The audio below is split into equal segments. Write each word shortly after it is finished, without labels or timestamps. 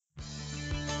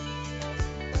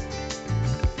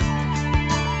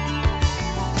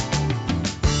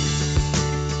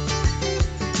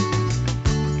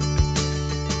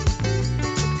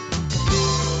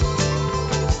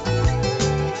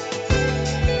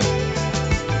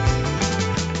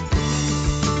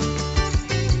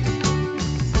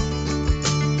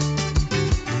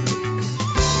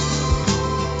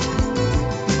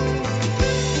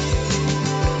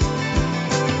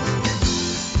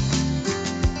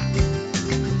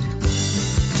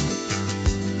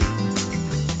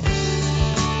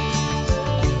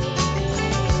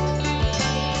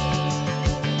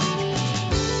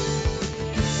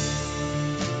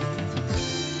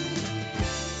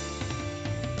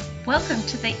Welcome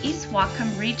to the East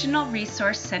Whatcom Regional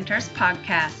Resource Center's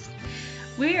podcast.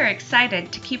 We are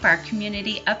excited to keep our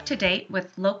community up to date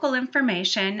with local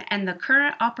information and the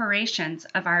current operations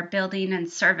of our building and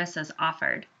services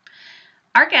offered.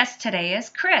 Our guest today is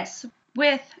Chris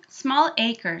with Small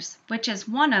Acres, which is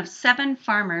one of 7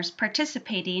 farmers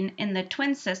participating in the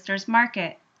Twin Sisters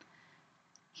Market.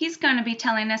 He's going to be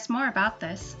telling us more about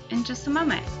this in just a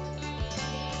moment.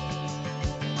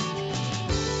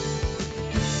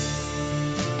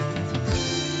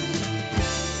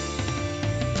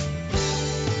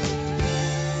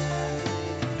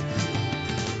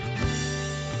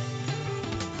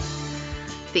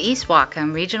 The East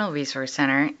Whatcom Regional Resource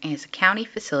Center is a county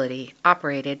facility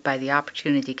operated by the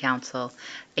Opportunity Council,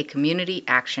 a community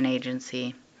action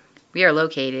agency. We are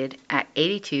located at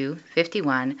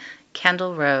 8251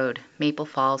 Kendall Road, Maple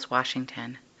Falls,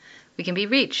 Washington. We can be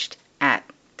reached at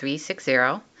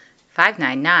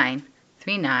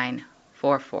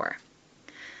 360-599-3944.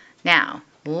 Now,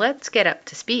 let's get up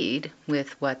to speed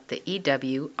with what the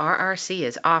EWRRC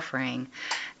is offering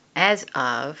as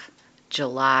of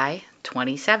July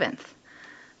 27th,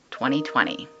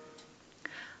 2020.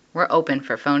 We're open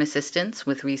for phone assistance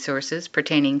with resources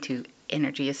pertaining to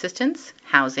energy assistance,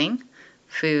 housing,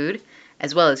 food,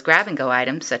 as well as grab-and-go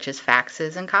items such as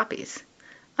faxes and copies.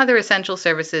 Other essential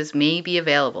services may be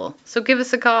available, so give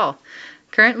us a call.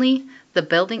 Currently, the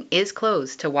building is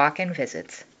closed to walk-in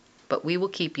visits, but we will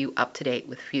keep you up to date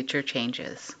with future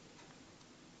changes.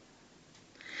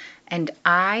 And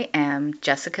I am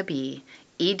Jessica B.,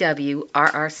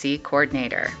 EWRRC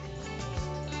Coordinator.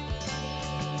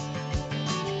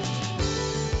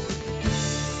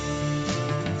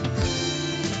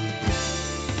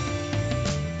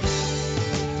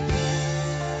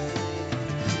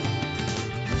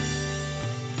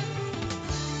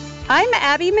 I'm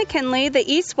Abby McKinley,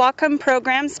 the East Whatcom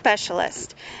Program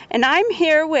Specialist, and I'm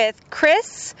here with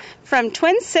Chris from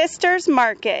Twin Sisters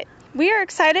Market. We are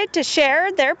excited to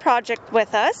share their project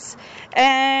with us,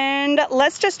 and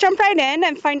let's just jump right in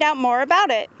and find out more about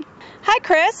it. Hi,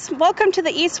 Chris. Welcome to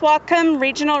the East Whatcom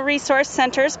Regional Resource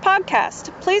Center's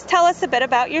podcast. Please tell us a bit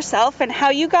about yourself and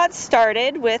how you got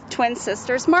started with Twin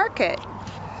Sisters Market.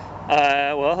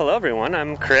 Well, hello everyone.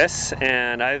 I'm Chris,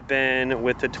 and I've been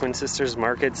with the Twin Sisters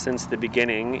Market since the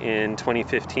beginning in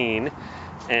 2015,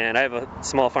 and I have a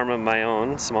small farm of my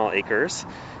own, Small Acres,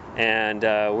 and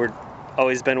we're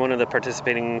always been one of the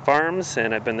participating farms,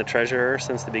 and I've been the treasurer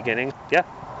since the beginning. Yeah.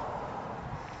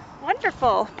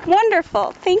 Wonderful.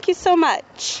 Wonderful. Thank you so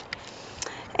much.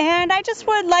 And I just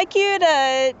would like you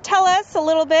to tell us a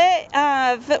little bit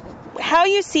of how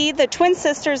you see the Twin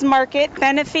Sisters Market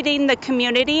benefiting the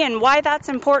community and why that's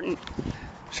important.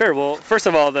 Sure. Well, first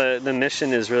of all, the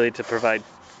mission is really to provide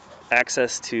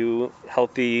access to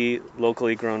healthy,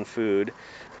 locally grown food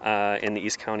in the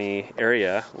East County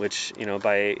area, which,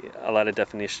 by a lot of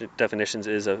definitions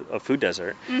is a food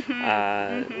desert.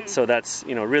 So that's,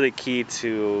 really key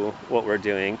to what we're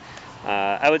doing.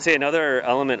 I would say another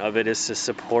element of it is to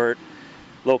support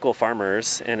local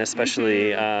farmers, and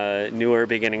especially newer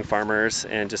beginning farmers,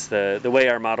 and just the way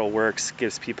our model works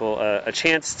gives people a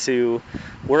chance to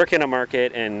work in a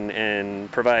market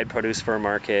and provide produce for a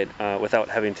market without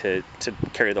having to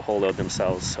carry the whole load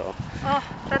themselves. So,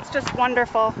 that's just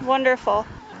wonderful. Wonderful.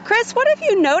 Chris, what have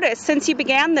you noticed since you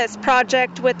began this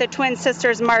project with the Twin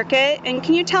Sisters Market, and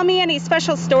can you tell me any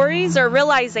special stories or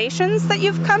realizations that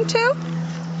you've come to?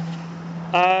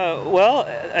 Well,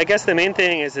 I guess the main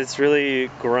thing is it's really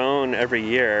grown every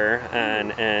year,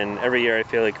 and every year I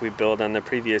feel like we build on the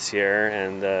previous year,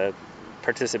 and the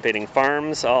participating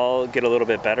farms all get a little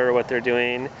bit better at what they're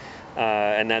doing,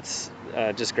 and that's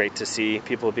just great to see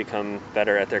people become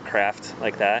better at their craft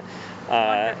like that.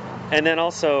 And then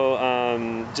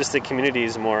also just the community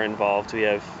is more involved. We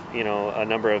have, a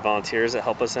number of volunteers that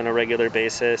help us on a regular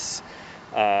basis.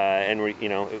 And we,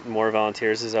 more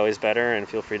volunteers is always better, and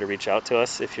feel free to reach out to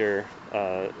us if you're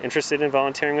interested in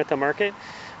volunteering with the market.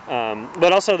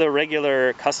 But also the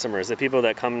regular customers, the people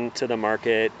that come to the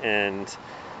market and,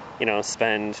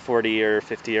 spend $40 or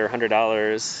 $50 or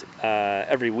 $100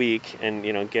 every week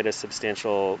and, get a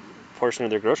substantial portion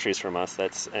of their groceries from us.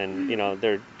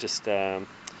 They're just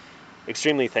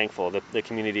extremely thankful. The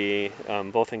community,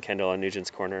 both in Kendall and Nugent's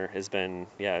Corner, has been,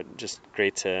 just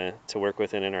great to work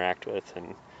with and interact with,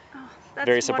 and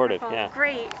very supportive. Wonderful.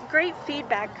 Yeah. Great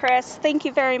feedback, Chris. Thank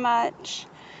you very much.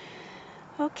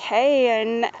 Okay,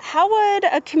 and how would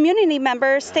a community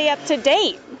member stay up to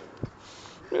date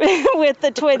with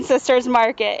the Twin Sisters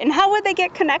Market, and how would they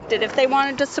get connected if they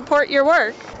wanted to support your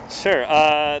work? Sure.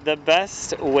 The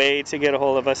best way to get a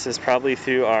hold of us is probably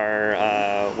through our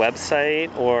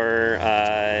website, or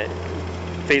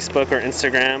Facebook or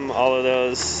Instagram, all of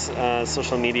those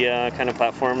social media kind of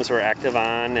platforms we're active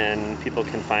on, and people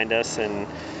can find us and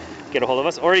get a hold of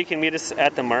us. Or you can meet us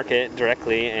at the market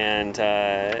directly, and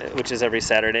which is every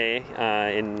Saturday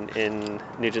in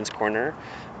Nugent's Corner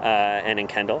and in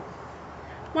Kendall.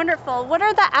 Wonderful. What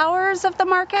are the hours of the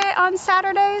market on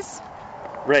Saturdays?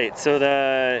 Right, so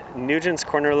the Nugent's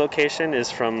Corner location is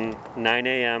from 9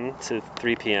 a.m. to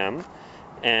 3 p.m.,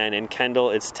 and in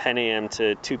Kendall it's 10 a.m.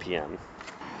 to 2 p.m.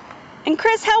 And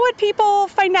Chris, how would people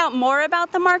find out more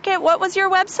about the market? What was your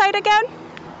website again?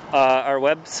 Our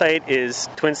website is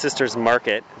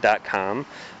TwinSistersMarket.com.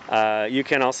 You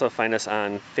can also find us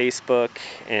on Facebook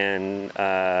and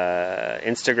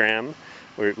Instagram,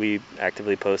 where we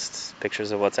actively post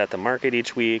pictures of what's at the market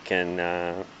each week,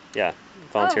 and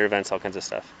volunteer events, all kinds of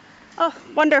stuff. Oh,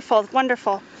 wonderful,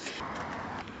 wonderful.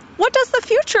 What does the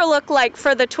future look like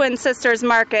for the Twin Sisters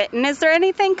Market? And is there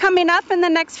anything coming up in the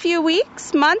next few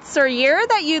weeks, months, or year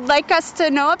that you'd like us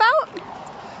to know about?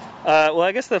 Well,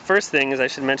 I guess the first thing is I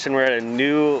should mention we're at a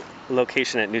new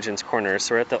location at Nugent's Corner.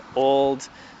 So we're at the old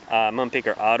Mount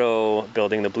Baker Auto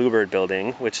building, the Bluebird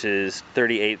building, which is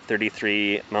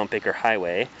 3833 Mount Baker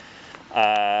Highway.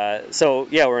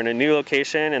 We're in a new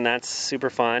location, and that's super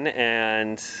fun.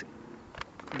 And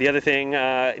the other thing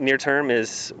near term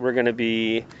is we're going to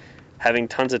be having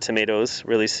tons of tomatoes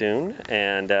really soon,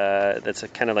 and that's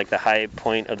kind of like the high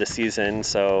point of the season.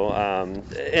 So,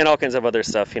 and all kinds of other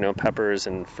stuff, peppers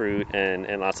and fruit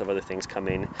and lots of other things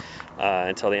coming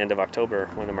until the end of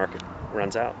October when the market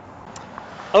runs out.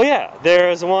 Oh yeah,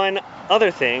 there's one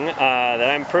other thing that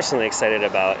I'm personally excited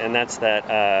about, and that's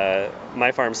that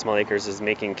My Farm Small Acres is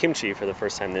making kimchi for the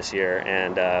first time this year,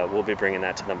 and we'll be bringing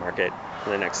that to the market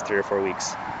in the next 3 or 4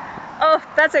 weeks. Oh,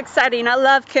 that's exciting. I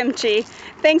love kimchi.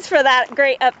 Thanks for that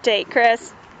great update,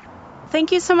 Chris.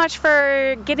 Thank you so much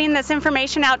for getting this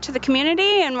information out to the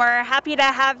community, and we're happy to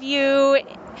have you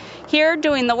here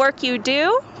doing the work you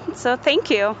do. So thank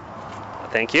you.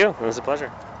 Thank you. It was a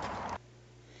pleasure.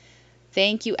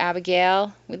 Thank you,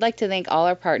 Abigail. We'd like to thank all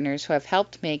our partners who have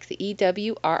helped make the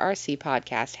EWRRC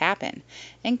podcast happen,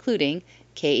 including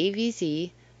KAVZ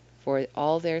for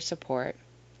all their support.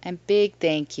 And big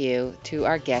thank you to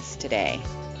our guests today.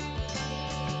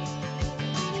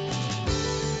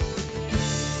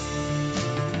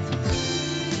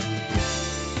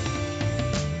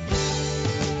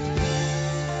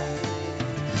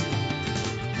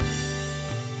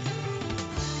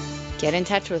 Get in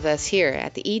touch with us here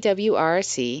at the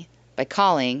EWRRC by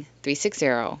calling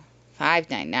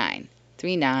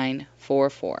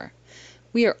 360-599-3944.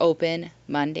 We are open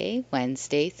Monday,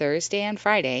 Wednesday, Thursday, and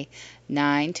Friday,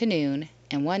 9 to noon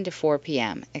and 1 to 4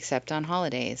 p.m., except on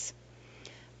holidays.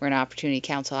 We're an Opportunity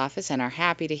Council office and are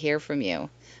happy to hear from you.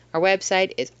 Our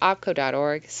website is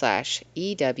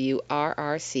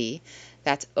opco.org/EWRRC.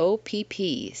 That's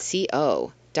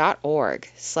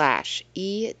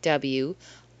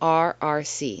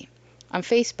OPPCO.org/EWRRC. On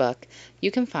Facebook,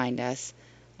 you can find us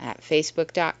at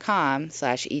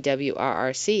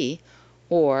facebook.com/EWRRC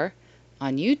or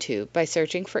on YouTube by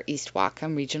searching for East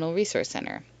Whatcom Regional Resource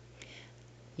Center.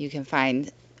 You can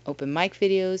find open mic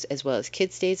videos as well as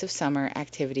Kids Days of Summer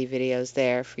activity videos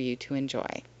there for you to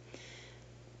enjoy.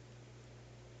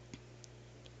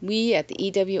 We at the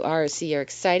EWRRC are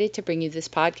excited to bring you this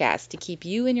podcast to keep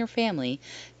you and your family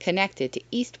connected to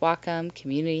East Whatcom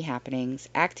community happenings,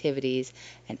 activities,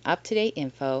 and up-to-date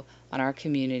info on our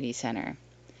community center.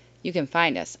 You can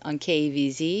find us on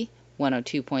KAVZ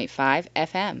 102.5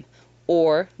 FM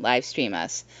or live stream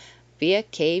us via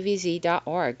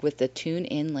kvz.org with the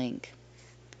TuneIn link.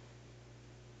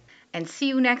 And see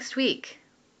you next week.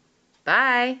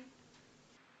 Bye!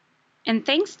 And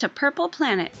thanks to Purple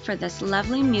Planet for this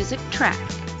lovely music track.